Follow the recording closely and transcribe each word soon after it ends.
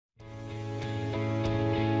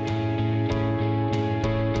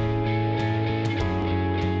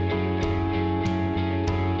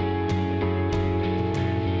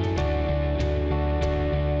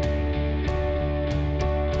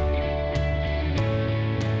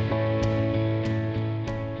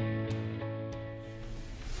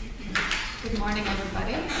morning,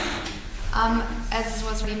 everybody. As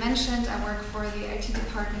was already mentioned, I work for the IT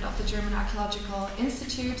department of the German Archaeological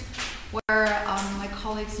Institute, where my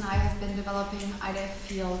colleagues and I have been developing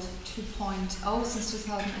iDAI.field 2.0 since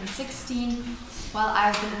 2016, while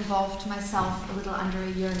I've been involved myself a little under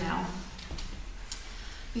a year now.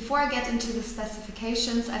 Before I get into the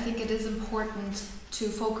specifications, I think it is important to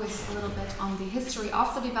focus a little bit on the history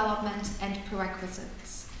of the development and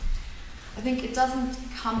prerequisites. I think it doesn't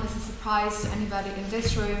come as a surprise to anybody in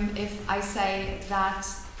this room if I say that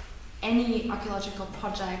any archaeological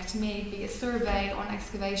project, may it be a survey or an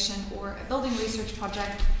excavation or a building research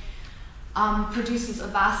project, produces a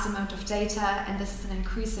vast amount of data, and this is an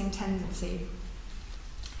increasing tendency.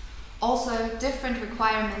 Also, different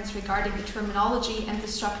requirements regarding the terminology and the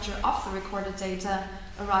structure of the recorded data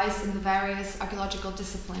arise in the various archaeological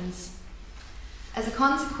disciplines. As a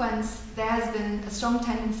consequence, there has been a strong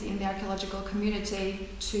tendency in the archaeological community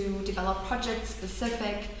to develop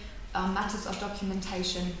project-specific matters of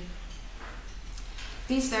documentation.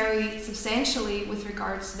 These vary substantially with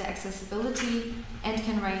regards to the accessibility and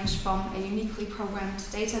can range from a uniquely programmed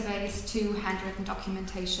database to handwritten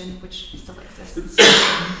documentation, which still exists.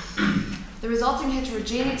 The resulting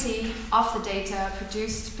heterogeneity of the data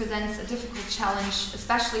produced presents a difficult challenge,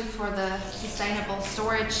 especially for the sustainable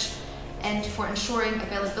storage and for ensuring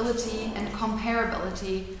availability and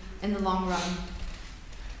comparability in the long run.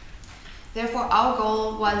 Therefore, our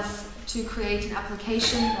goal was to create an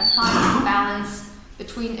application that finds the balance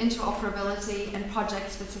between interoperability and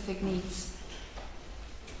project-specific needs.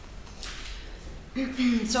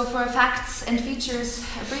 So for facts and features,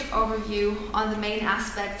 a brief overview on the main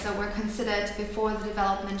aspects that were considered before the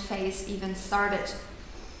development phase even started.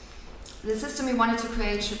 The system we wanted to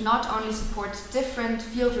create should not only support different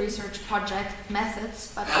field research project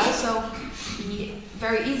methods, but also be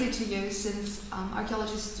very easy to use, since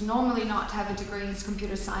archaeologists do normally not have a degree in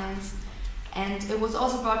computer science. And it was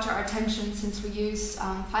also brought to our attention, since we used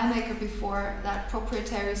FileMaker before, that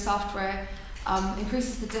proprietary software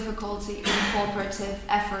increases the difficulty in cooperative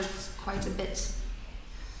efforts quite a bit.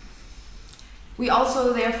 We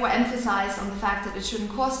also therefore emphasize on the fact that it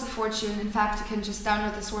shouldn't cost a fortune. In fact, you can just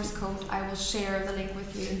download the source code. I will share the link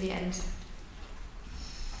with you in the end.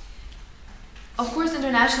 Of course,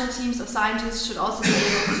 international teams of scientists should also be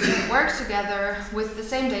able to work together with the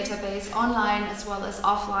same database online as well as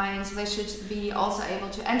offline, so they should be also able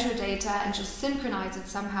to enter data and just synchronize it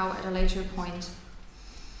somehow at a later point.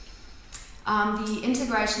 The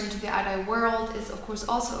integration into the iDAI world is of course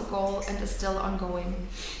also a goal and is still ongoing.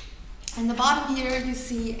 In the bottom here you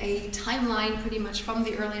see a timeline pretty much from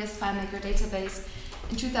the earliest FileMaker database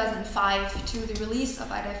in 2005 to the release of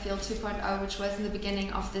iDAI.field 2.0, which was in the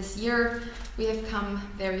beginning of this year. We have come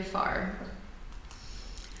very far.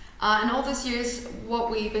 In all these years,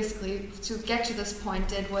 what we basically, to get to this point,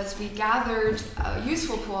 did was we gathered a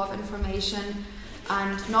useful pool of information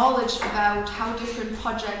and knowledge about how different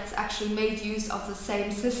projects actually made use of the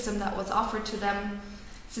same system that was offered to them,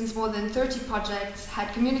 since more than 30 projects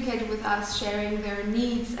had communicated with us, sharing their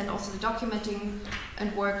needs and also the documenting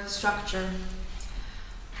and work structure.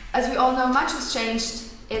 As we all know, much has changed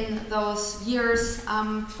in those years.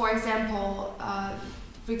 For example,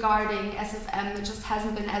 regarding SFM, it just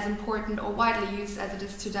hasn't been as important or widely used as it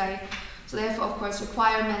is today. So therefore, of course,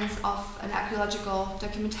 requirements of an archaeological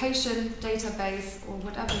documentation database or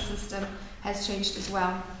whatever system has changed as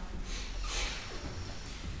well.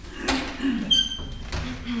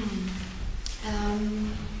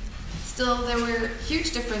 Still, there were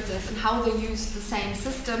huge differences in how they used the same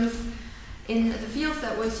systems in the fields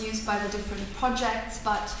that was used by the different projects,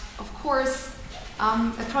 but of course,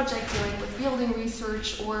 a project dealing with building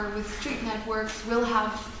research or with street networks will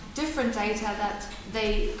have different data that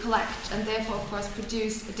they collect and therefore, of course,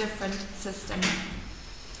 produce a different system.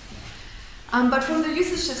 But from the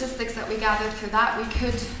usage statistics that we gathered for that, we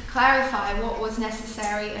could clarify what was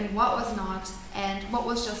necessary and what was not, and what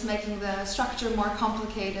was just making the structure more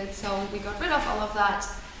complicated. So we got rid of all of that,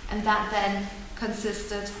 and that then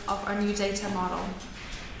consisted of our new data model.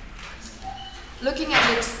 Looking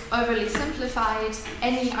at it overly simplified,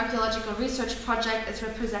 any archaeological research project is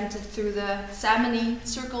represented through the Samany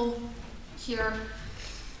circle here.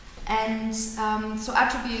 And so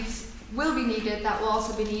attributes will be needed that will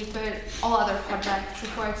also be needed by all other projects. So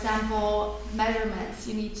for example, measurements.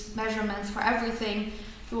 You need measurements for everything.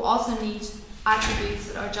 You will also need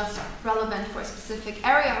attributes that are just relevant for a specific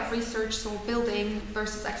area of research, so building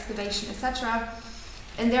versus excavation, etc.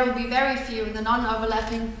 And there will be very few in the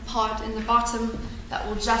non-overlapping part in the bottom that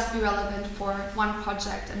will just be relevant for one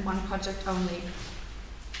project and one project only.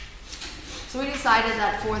 So we decided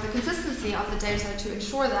that for the consistency of the data, to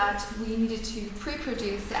ensure that, we needed to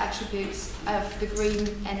pre-produce the attributes of the green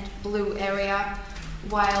and blue area,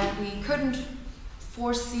 while we couldn't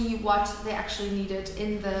foresee what they actually needed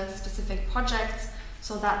in the specific projects,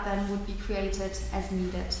 so that then would be created as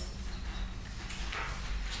needed.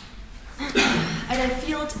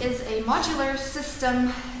 iDAI.field is a modular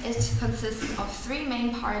system. It consists of 3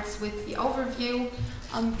 main parts with the overview.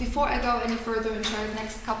 Before I go any further into the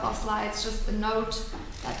next couple of slides, just a note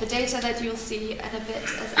that the data that you'll see in a bit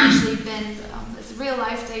has actually been is real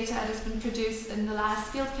life data that has been produced in the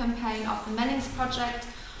last field campaign of the Mennings project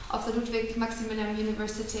of the Ludwig Maximilian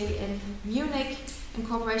University in Munich in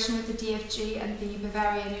cooperation with the DFG and the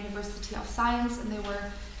Bavarian University of Science, and they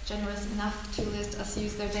were generous enough to let us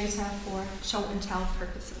use their data for show and tell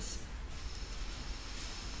purposes.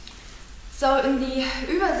 So in the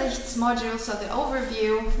Übersichts module, so the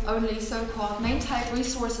overview, only so-called main type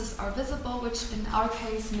resources are visible, which in our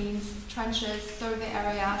case means trenches, survey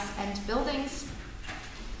areas, and buildings.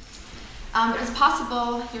 It is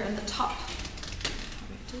possible here in the top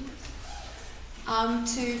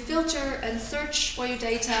to filter and search for your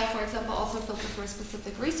data, for example, also filter for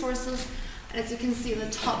specific resources. And as you can see in the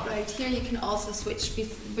top right here, you can also switch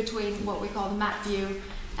between what we call the map view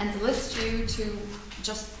and the list view to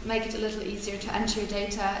just make it a little easier to enter your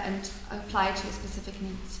data and apply to your specific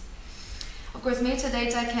needs. Of course,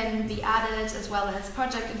 metadata can be added as well as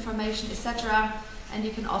project information, etc. And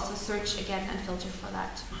you can also search again and filter for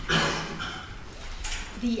that.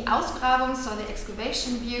 The Ausgrabung, so the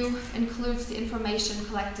excavation view, includes the information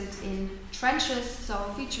collected in trenches, so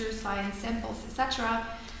features, finds, samples, etc.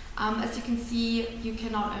 As you can see, you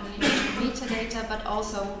can not only enter metadata, but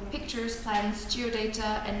also pictures, plans,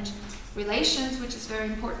 geodata, and relations, which is very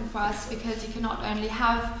important for us because you can not only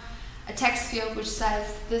have a text field which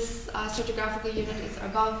says this stratigraphical unit is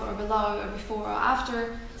above or below or before or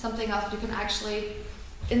after something else, you can actually,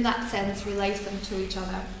 in that sense, relate them to each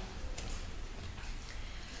other.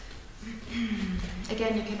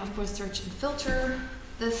 Again, you can of course search and filter.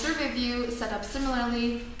 The survey view is set up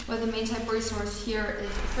similarly, where the main type resource here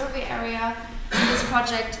is a survey area. In this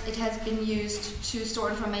project, it has been used to store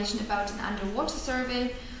information about an underwater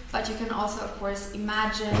survey, but you can also, of course,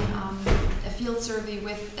 imagine a field survey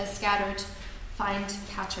with a scattered find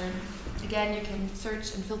pattern. Again, you can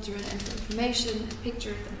search and filter and enter information,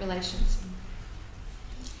 pictures, and relations.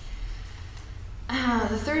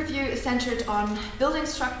 The third view is centered on building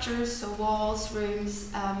structures, so walls,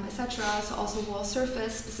 rooms, etc. So also wall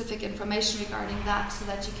surface, specific information regarding that, so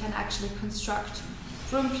that you can actually construct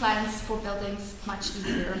room plans for buildings much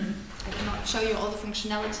easier. I cannot show you all the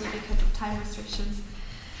functionality because of time restrictions.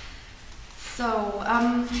 So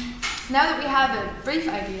now that we have a brief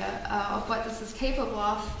idea of what this is capable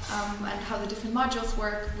of and how the different modules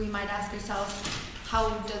work, we might ask ourselves, how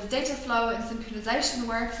does data flow and synchronization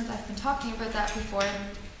work, since I've been talking about that before.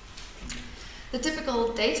 The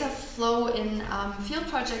typical data flow in field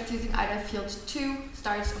projects using iDAI.field 2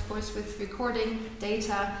 starts, of course, with recording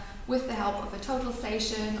data with the help of a total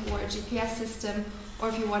station or a GPS system, or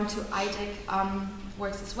if you want to, iDAI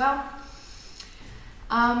works as well.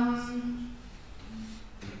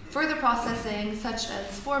 Further processing, such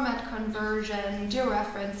as format conversion,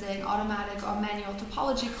 georeferencing, automatic or manual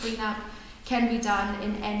topology cleanup, can be done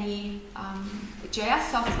in any GIS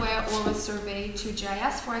software or with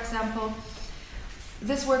Survey2GIS, for example.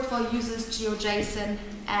 This workflow uses GeoJSON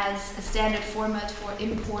as a standard format for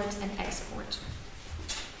import and export.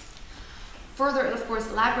 Further, of course,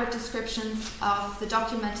 elaborate descriptions of the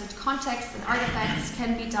documented context and artifacts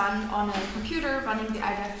can be done on a computer running the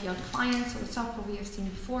iDAI.field client, so the software we have seen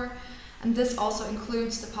before. And this also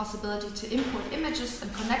includes the possibility to import images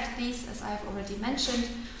and connect these, as I have already mentioned.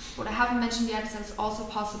 What I haven't mentioned yet is that it's also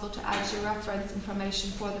possible to add georeference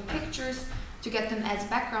information for the pictures to get them as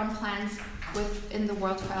background plans within the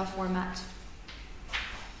Word file format.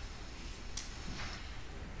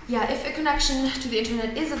 Yeah, if a connection to the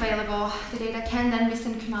internet is available, the data can then be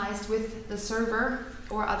synchronized with the server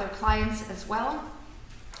or other clients as well.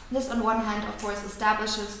 This, on one hand, of course,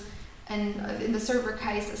 establishes, in the server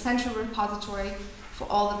case, a central repository for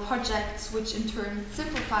all the projects, which in turn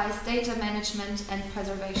simplifies data management and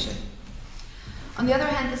preservation. On the other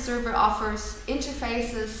hand, the server offers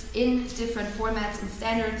interfaces in different formats and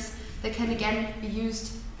standards that can again be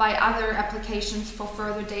used by other applications for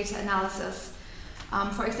further data analysis.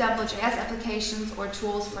 For example, JS applications or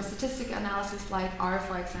tools for statistical analysis like R,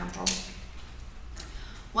 for example.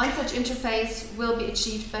 One such interface will be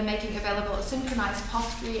achieved by making available a synchronized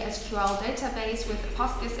PostgreSQL database with a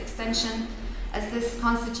Postgres extension, as this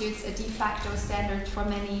constitutes a de facto standard for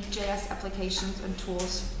many JS applications and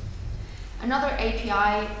tools. Another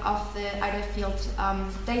API of the iDAI.field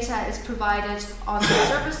data is provided on the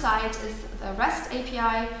server side is the REST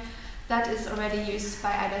API that is already used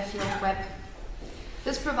by iDAI.field Web.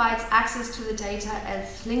 This provides access to the data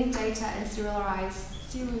as linked data and serialized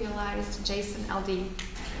JSON LD.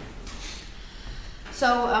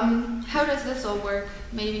 So how does this all work?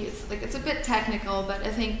 Maybe it's a bit technical, but I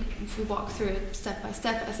think if we walk through it step by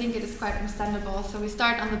step, I think it is quite understandable. So we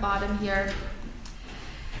start on the bottom here.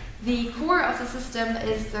 The core of the system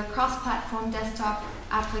is the cross-platform desktop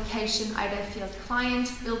application iDAI.field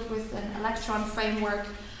client built with an Electron framework,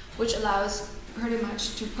 which allows pretty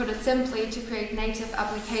much, to put it simply, to create native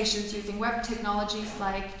applications using web technologies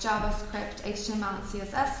like JavaScript, HTML, and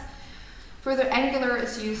CSS. Further, Angular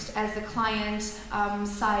is used as the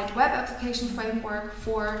client-side web application framework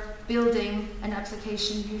for building an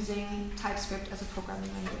application using TypeScript as a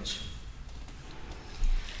programming language.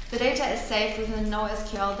 The data is saved within a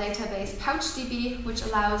NoSQL database PouchDB, which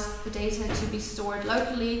allows the data to be stored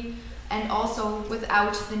locally and also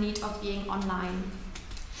without the need of being online.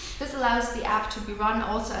 This allows the app to be run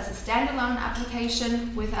also as a standalone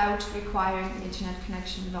application without requiring an internet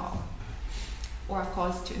connection at all. Or, of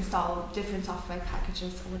course, to install different software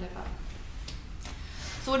packages or whatever.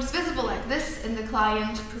 So what is visible like this in the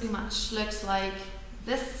client pretty much looks like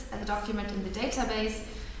this as a document in the database.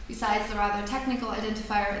 Besides the rather technical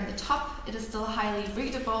identifier in the top, it is still highly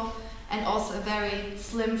readable and also a very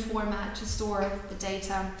slim format to store the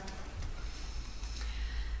data.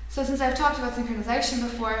 So since I've talked about synchronization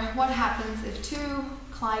before, what happens if two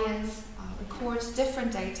clients record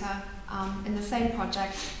different data in the same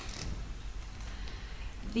project?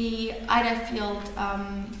 The iDAI.field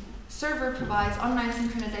server provides online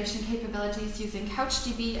synchronization capabilities using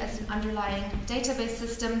CouchDB as an underlying database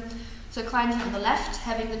system. So a client here on the left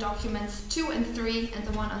having the documents 2 and 3, and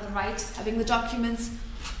the one on the right having the documents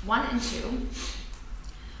 1 and 2,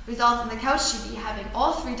 results in the CouchDB having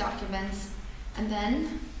all 3 documents and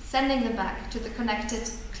then sending them back to the connected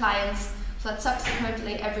clients so that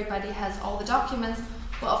subsequently everybody has all the documents.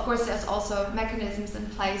 Well, of course, there's also mechanisms in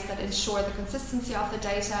place that ensure the consistency of the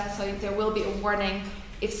data, so there will be a warning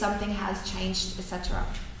if something has changed, etc.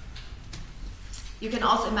 You can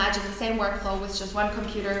also imagine the same workflow with just one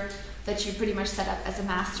computer that you pretty much set up as a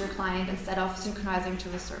master client instead of synchronizing to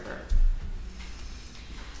the server.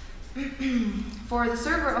 For the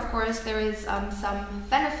server, of course, there is some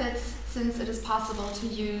benefits since it is possible to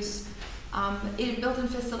use built-in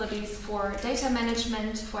facilities for data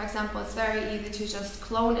management. For example, it's very easy to just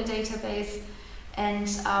clone a database, and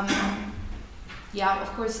yeah,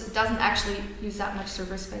 of course, it doesn't actually use that much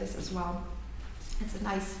server space as well. It's a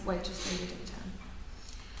nice way to store your data.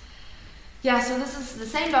 Yeah, so this is the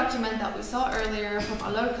same document that we saw earlier from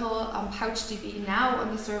our local PouchDB, now on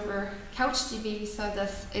the server CouchDB. So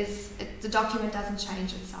this is, the document doesn't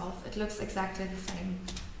change itself. It looks exactly the same.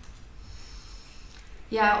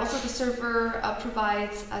 Yeah, also the server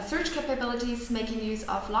provides search capabilities, making use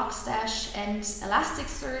of Logstash and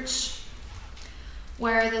Elasticsearch,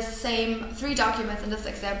 where the same 3 documents in this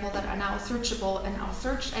example that are now searchable in our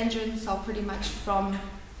search engine, so pretty much from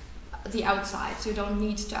the outside. So you don't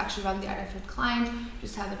need to actually run the iDAI.field client,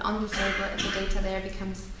 just have it on the server and the data there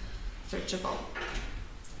becomes searchable.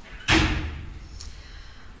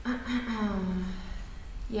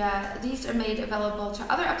 Yeah, these are made available to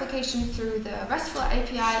other applications through the RESTful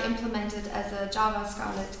API implemented as a Java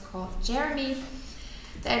Scarlet called Jeremy.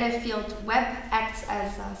 The iDAI.field web acts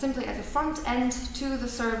as simply as a front end to the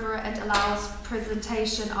server and allows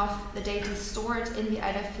presentation of the data stored in the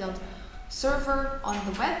iDAI.field server on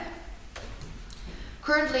the web.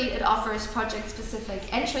 Currently, it offers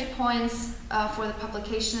project-specific entry points for the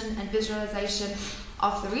publication and visualization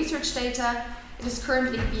of the research data. It is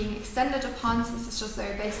currently being extended upon, since it's just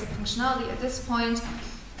very basic functionality at this point.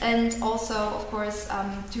 And also, of course,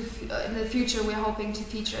 in the future, we're hoping to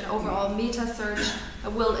feature an overall meta search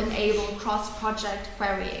that will enable cross-project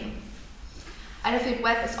querying. iDAI.field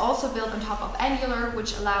Web is also built on top of Angular,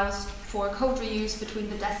 which allows for code reuse between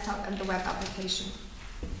the desktop and the web application.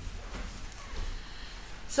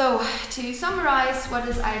 So, to summarize, what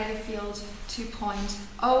is iDAI.field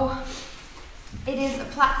 2.0? It is a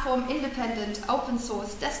platform-independent,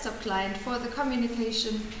 open-source desktop client for the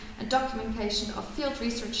communication and documentation of field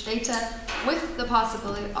research data with the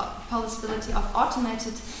possibility of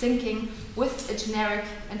automated syncing with a generic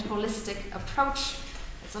and holistic approach.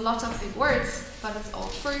 It's a lot of big words, but it's all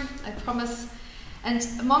true, I promise. And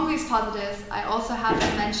among these positives, I also have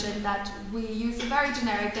to mention that we use a very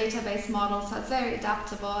generic database model, so it's very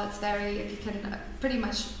adaptable. It's very, you can pretty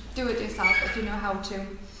much do it yourself if you know how to.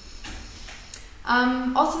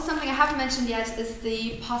 Also, something I haven't mentioned yet is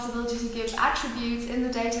the possibility to give attributes in the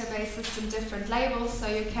database system different labels, so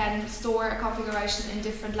you can store a configuration in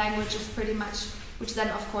different languages pretty much, which then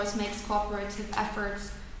of course makes cooperative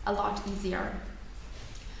efforts a lot easier.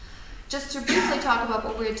 Just to briefly talk about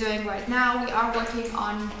what we're doing right now, we are working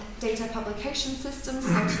on data publication systems,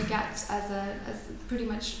 so to get as pretty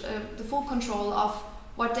much the full control of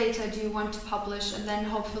what data do you want to publish, and then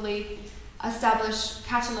hopefully establish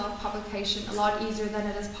catalog publication a lot easier than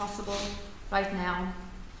it is possible right now.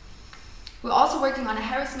 We're also working on a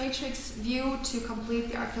Harris matrix view to complete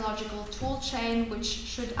the archaeological toolchain, which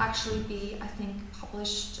should actually be, I think,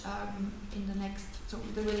 published in the next, so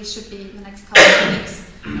there really should be in the next couple of weeks.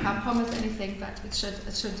 I can't promise anything, but it should,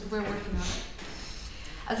 we're working on it.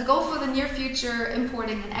 As a goal for the near future,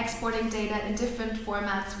 importing and exporting data in different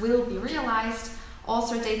formats will be realized.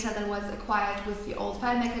 Also data that was acquired with the old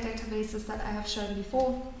FileMaker databases that I have shown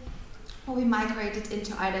before will be migrated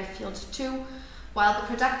into iDAI.field 2, while the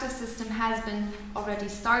productive system has been already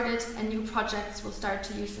started and new projects will start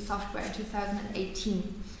to use the software in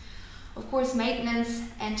 2018. Of course, maintenance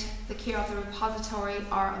and the care of the repository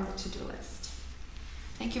are on the to-do list.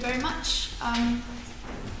 Thank you very much.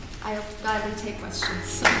 I'll gladly take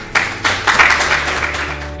questions.